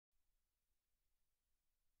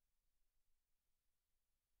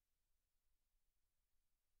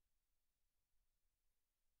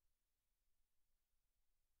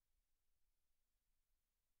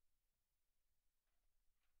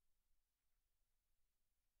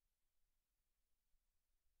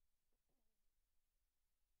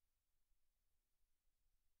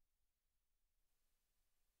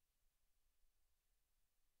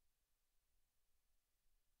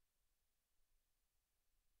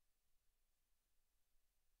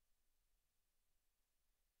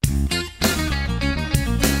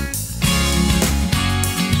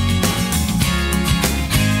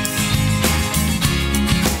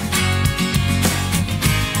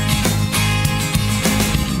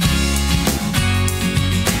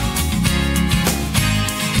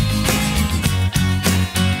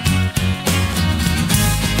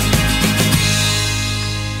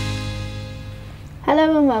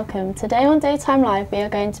welcome. Today on Daytime Live we are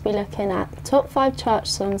going to be looking at the top 5 chart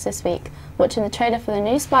songs this week, watching the trailer for the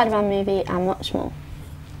new Spider-Man movie and much more.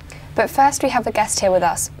 But first we have a guest here with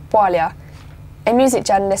us, Bwalia, a music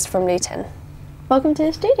journalist from Luton. Welcome to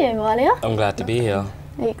the studio, Bwalia. I'm glad to be here.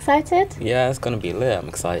 Are you excited? Yeah, it's going to be lit, I'm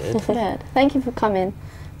excited. Good. Thank you for coming.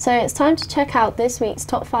 So it's time to check out this week's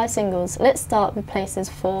top 5 singles. Let's start with places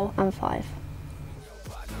 4 and 5.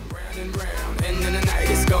 End of the night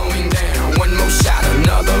is going down. One more shot,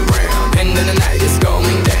 another round. End of the night is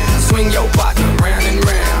going down. Swing your partner round and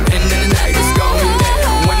round. End of the night is going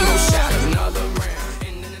down. One more shot, another round.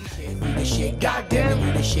 End of the night. Shit, goddamn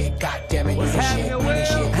it, shit, goddamn it. What's happening with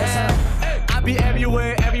you? I be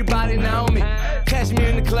everywhere, everybody know me. Catch me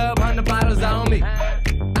in the club, 100 bottles on me.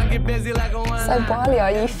 I get busy like a one. So Bwalia,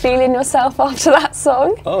 are you feeling yourself after that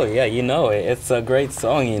song? Oh yeah, you know it. It's a great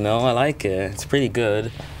song, you know. I like it. It's pretty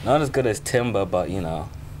good. Not as good as Timber, but you know.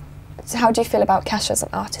 So how do you feel about Kesha as an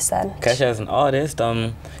artist then? Kesha as an artist,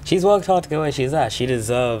 she's worked hard to get where she's at. She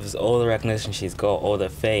deserves all the recognition she's got, all the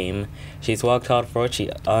fame. She's worked hard for it, she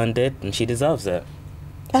earned it, and she deserves it.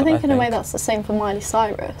 I think in a way that's the same for Miley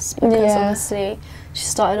Cyrus, because obviously she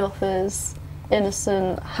started off as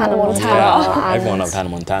innocent Hannah Montana. Yeah, everyone loved Hannah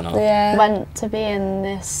Montana. Yeah. Went to be in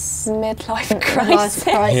this Midlife crisis,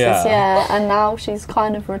 crisis. Yeah. and now she's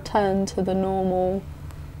kind of returned to the normal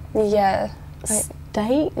Yeah. state,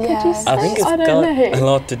 could Yeah. you say? I think it's I got don't know. a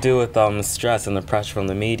lot to do with stress and the pressure from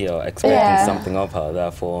the media expecting something of her.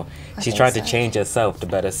 Therefore, she's tried to change herself to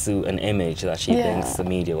better suit an image that she thinks the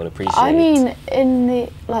media will appreciate. I mean, in the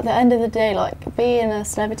end of the day, like being a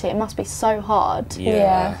celebrity, it must be so hard.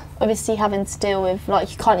 Yeah. Obviously, having to deal with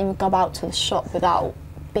you can't even go out to the shop without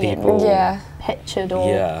being People. pictured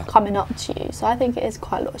or coming up to you. So I think it is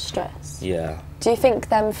quite a lot of stress. Yeah. Do you think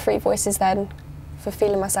them 3 voices then, for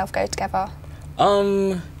Feeling Myself, go together?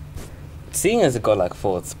 Seeing as it got like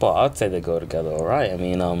 4th spot, I'd say they go together alright. I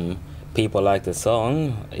mean, people like the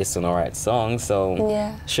song, it's an alright song, so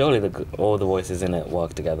surely all the voices in it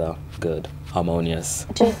work together good, harmonious.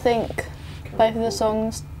 Do you think both of the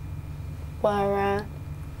songs were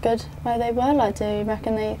good where they were? Like, do you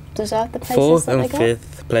reckon they deserve the places 4th that and they got?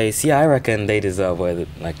 5th place, yeah, I reckon they deserve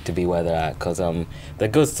to be where they're at, because they're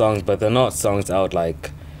good songs, but they're not songs I would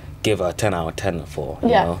give a 10 out of 10 for, you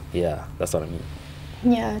know? Yeah, that's what I mean.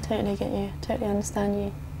 Yeah, I totally get you, totally understand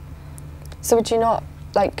you. So would you not,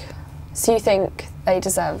 so you think they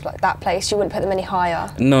deserve that place, you wouldn't put them any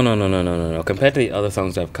higher? No. Compared to the other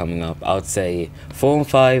songs that have coming up, I would say 4 and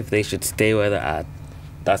 5, they should stay where they're at.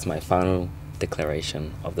 That's my final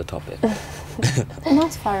declaration of the topic. And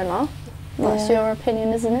that's fair enough. That's your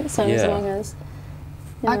opinion, isn't it? So as long as...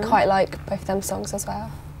 I quite like both them songs as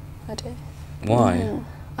well. I do. Why?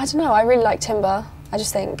 I don't know, I really like Timber. I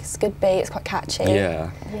just think it's a good beat, it's quite catchy.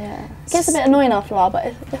 Yeah. Yeah. It gets a bit annoying after a while, but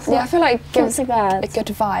it's I feel like it gives too bad. a good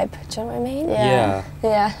vibe. Do you know what I mean? Yeah.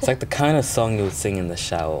 It's like the kind of song you would sing in the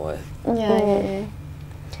shower with. Yeah.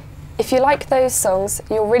 If you like those songs,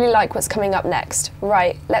 you'll really like what's coming up next.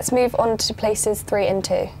 Right, let's move on to places 3 and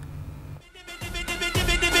 2.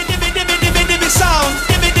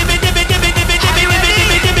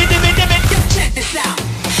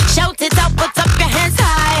 Shout it out, put up your hands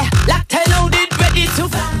high. Locked and loaded, ready to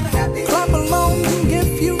fly. Clap along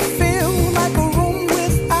if you feel like a room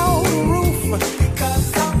without a roof.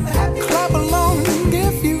 Clap along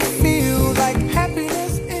if you feel like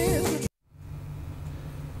happiness is.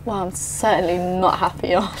 Well, I'm certainly not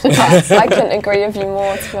happy after that. I couldn't agree with you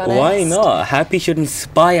more, to be honest. Why not? Happy should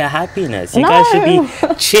inspire happiness. You guys should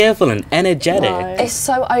be cheerful and energetic. No. It's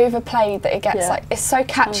so overplayed that it gets it's so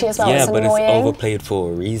catchy as well. Yeah, it's but annoying. it's overplayed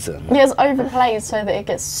for a reason. Yeah, it's overplayed so that it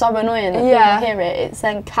gets so annoying that people hear it. It's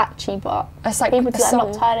then catchy, but it's like people a just end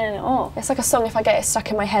up song. turning it off. It's like a song, if I get it stuck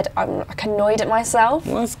in my head, I'm annoyed at myself.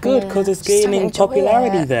 Well, that's good, because it's Just don't gaining enjoy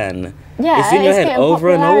popularity it. then. Yeah, it's in your head getting over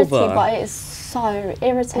and popularity, over. but it's so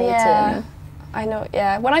irritating. Yeah, I know,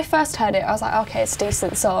 When I first heard it, I was like, okay, it's a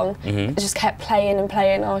decent song. It just kept playing and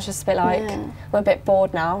playing. I was just a bit like, I'm a bit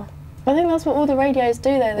bored now. I think that's what all the radios do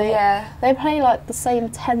though. They play the same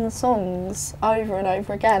 10 songs over and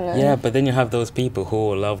over again. And Yeah, but then you have those people who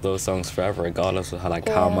will love those songs forever, regardless of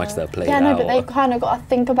how much they're played out. Yeah, no, but they kind of got to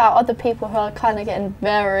think about other people who are kind of getting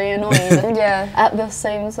very annoyed at the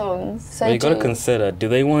same songs. So you got to consider, do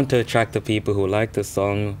they want to attract the people who like the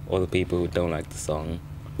song or the people who don't like the song?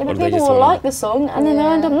 Yeah, but people will like the song and then they'll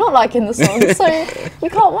end up not liking the song, so you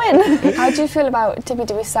can't win. How do you feel about Dibby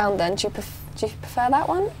Dibby Sound then? Do you prefer that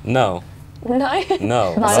one? No. No? No.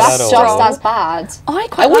 No, not that's at all. just as bad. I I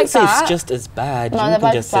quite wouldn't like say that. it's just as bad. No, You they're can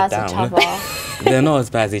both just bad sit as each down. other. They're not as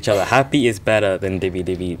bad as each other. Happy is better than Dibby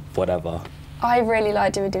Dibby whatever. I really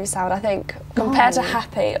like Dibby Dibby Sound. I think compared to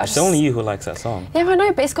Happy, It's only you who likes that song. Yeah, I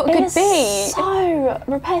know, but it's got a good It's beat. so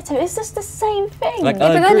repetitive. It's just the same thing. Like, Yeah,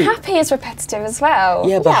 but agree. then Happy is repetitive as well.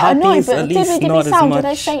 Yeah, but yeah, I know, Happy's but at Dibby least Dibby not as Sound, much. do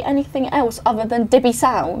they say anything else other than Dibby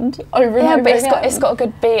Sound over and Yeah, over but again? it's got a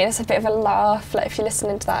good beat and it's a bit of a laugh. Like if you're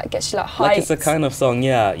listening to that, it gets you like hyped. Like, it's the kind of song,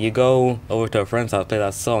 yeah, you go over to a friend's house, play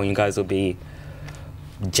that song, you guys will be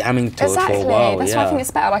jamming to exactly. it for a while. That's yeah. why I think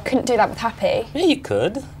it's better. I couldn't do that with Happy. Yeah, you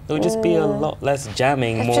could. It would just be a lot less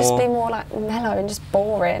jamming, It'd more... just be more like mellow and just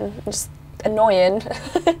boring and just annoying.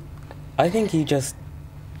 I think you just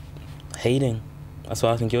hating. That's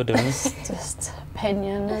what I think you're doing. just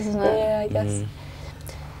opinion, isn't it? Yeah, I guess.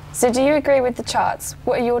 So do you agree with the charts?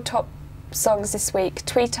 What are your top songs this week?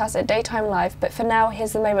 Tweet us at Daytime Live, but for now,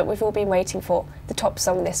 here's the moment we've all been waiting for, the top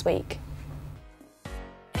song this week.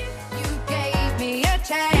 You gave me a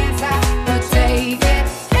chance, I would take it.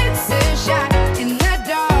 It's a shot in the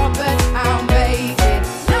dark, but I'll make it.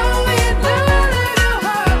 Knowing the little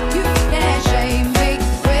heart, you can't shame me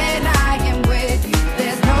when I am with you.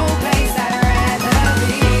 There's no place I'd rather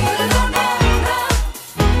be.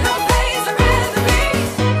 No place I'd rather be.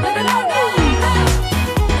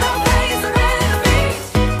 No place I'd rather be.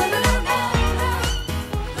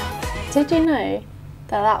 Did you know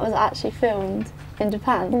that was actually filmed in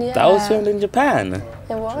Japan? Yeah. That was filmed in Japan.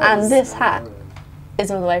 It was. And this hat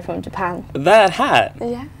is all the way from Japan. That hat.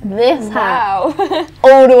 Yeah. This hat, Wow.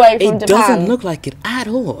 all the way from It Japan. doesn't look like it at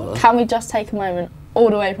all. Can we just take a moment, all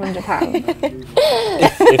the way from Japan?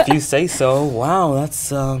 If you say so. Wow,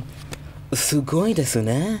 that's sugoi desu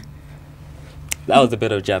ne. That was a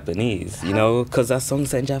bit of Japanese, you know, because that song's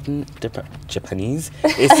set in Japanese.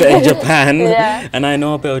 It's set in Japan, Yeah. and I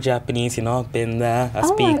know a bit of Japanese. You know, I've been there. I Oh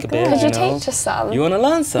speak my a bit. God. Could you know. teach us some? You want to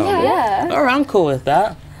learn some? Yeah. Alright, I'm cool with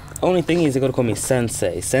that. Only thing is, you gotta call me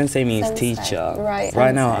sensei. Sensei means Sensei. teacher. Right.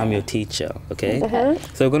 Right now, Sensei. I'm your teacher. Okay. Mm-hmm.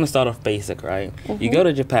 So we're gonna start off basic, right? You go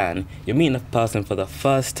to Japan. You're meeting a person for the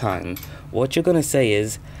first time. What you're gonna say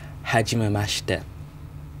is, "Hajimemashite."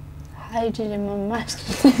 Hajime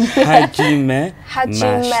Hajime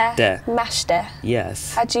Hajime mashite.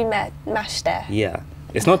 Yes. Hajime mashite. Yeah.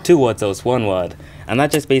 It's not two words, though. It's one word, and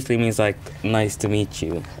that just basically means like "nice to meet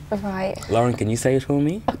you." Right. Lauren, can you say it for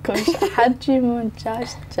me? Of course, Hajime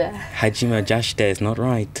Jashite. Hajime jashite is not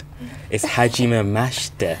right. It's Hajime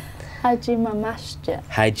mashite. Hajime Mashite.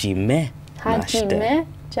 Hajime mashite. Hajime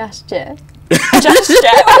Jashite. Just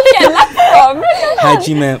Where are you getting that from?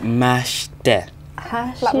 Hajime mashite.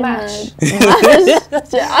 Like mash. I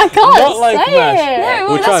can't Not like say mash. it. Yeah, well,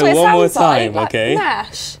 We'll that's try what it one more sounds like, time, like okay?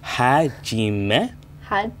 Mash. Hajime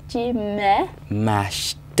Hajime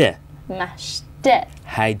mashite. Mashite.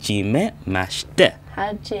 Hajime mashite.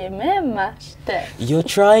 Hajime Mashite. You're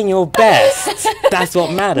trying your best. That's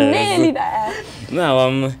what matters. Nearly there.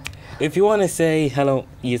 Now, if you want to say hello,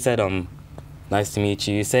 you said nice to meet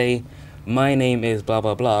you. You say, my name is blah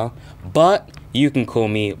blah blah, but you can call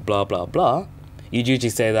me blah blah blah. You'd usually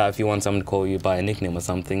say that if you want someone to call you by a nickname or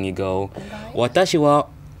something. You go, watashi wa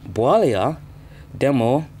boalia,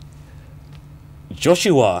 demo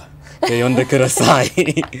Joshua de yonde kudasai.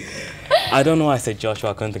 I don't know why I said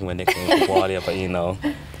Joshua. I couldn't think of a nickname for boalia, but you know.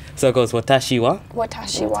 So it goes, watashi wa,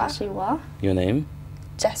 Watashi wa Tashiwa. your name,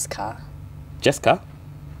 Jessica. Jessica.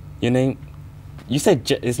 Your name. You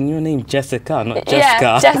said isn't your name Jessica, not Jessica?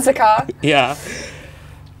 Yeah, Jessica. Yeah.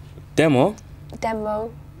 Demo.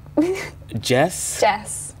 Demo. Jess.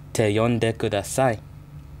 Jess. Te yonde kudasai.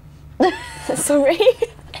 Sorry.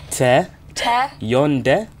 Te Te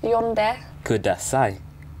yonde yonde kudasai.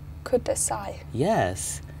 kudasai.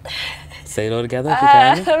 Yes. Say it all together if you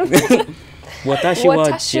can. Watashi wa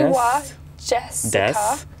Watashi wa Jess. Jessica.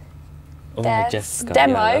 Des. Oh, Des. Jessica.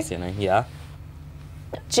 Demo. Yeah, that's your name. Yeah.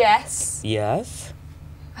 Jess. Yes.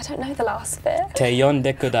 I don't know the last bit. Te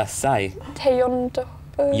yonde kudasai. Te yonde.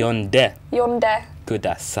 Yonde Yonde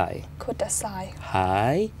kudasai. kudasai.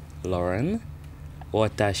 Hi, Lauren.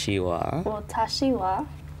 Watashi wa Watashi wa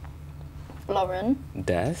Lauren.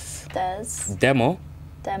 Des. Des. Demo.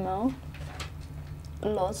 Demo.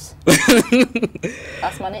 Los.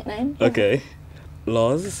 That's my nickname. Okay.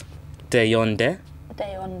 Los. Te yonde.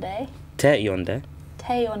 Deyonde. Te yonde.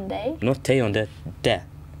 Teyonde. Not te yonde. De.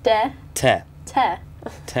 De. Te. Te.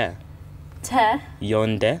 Te. Te.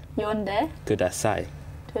 Yonde Yonde. kudasai.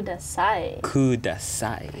 Kudasai.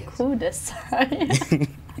 Kudasai. Kudasai.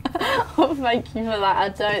 Oh, thank you for that. I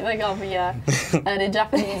don't think I'll be learning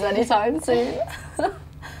Japanese anytime soon.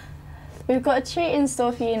 We've got a treat in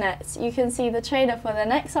store for you next. You can see the trailer for the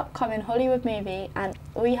next upcoming Hollywood movie, and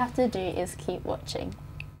all you have to do is keep watching.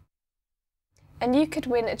 And you could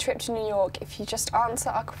win a trip to New York if you just answer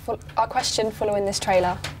our question following this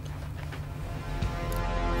trailer.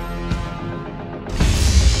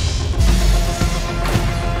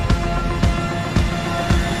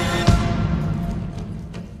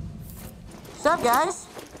 Guys,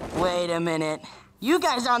 wait a minute. You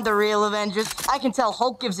guys aren't the real Avengers. I can tell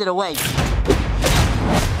Hulk gives it away.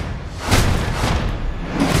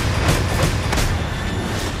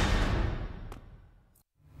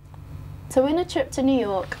 To win a trip to New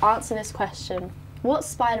York, answer this question. What's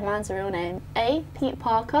Spider-Man's real name? A. Pete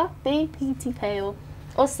Parker, B. Petey Pale,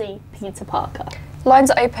 or C. Peter Parker?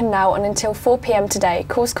 Lines are open now and until 4 p.m. today.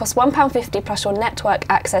 Calls cost £1.50 plus your network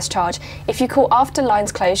access charge. If you call after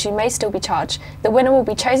lines close, you may still be charged. The winner will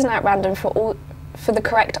be chosen at random for the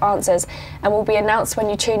correct answers and will be announced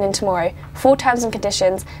when you tune in tomorrow. Full terms and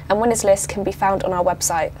conditions and winners list can be found on our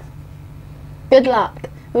website. Good luck.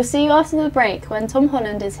 We'll see you after the break when Tom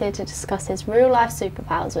Holland is here to discuss his real-life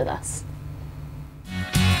superpowers with us.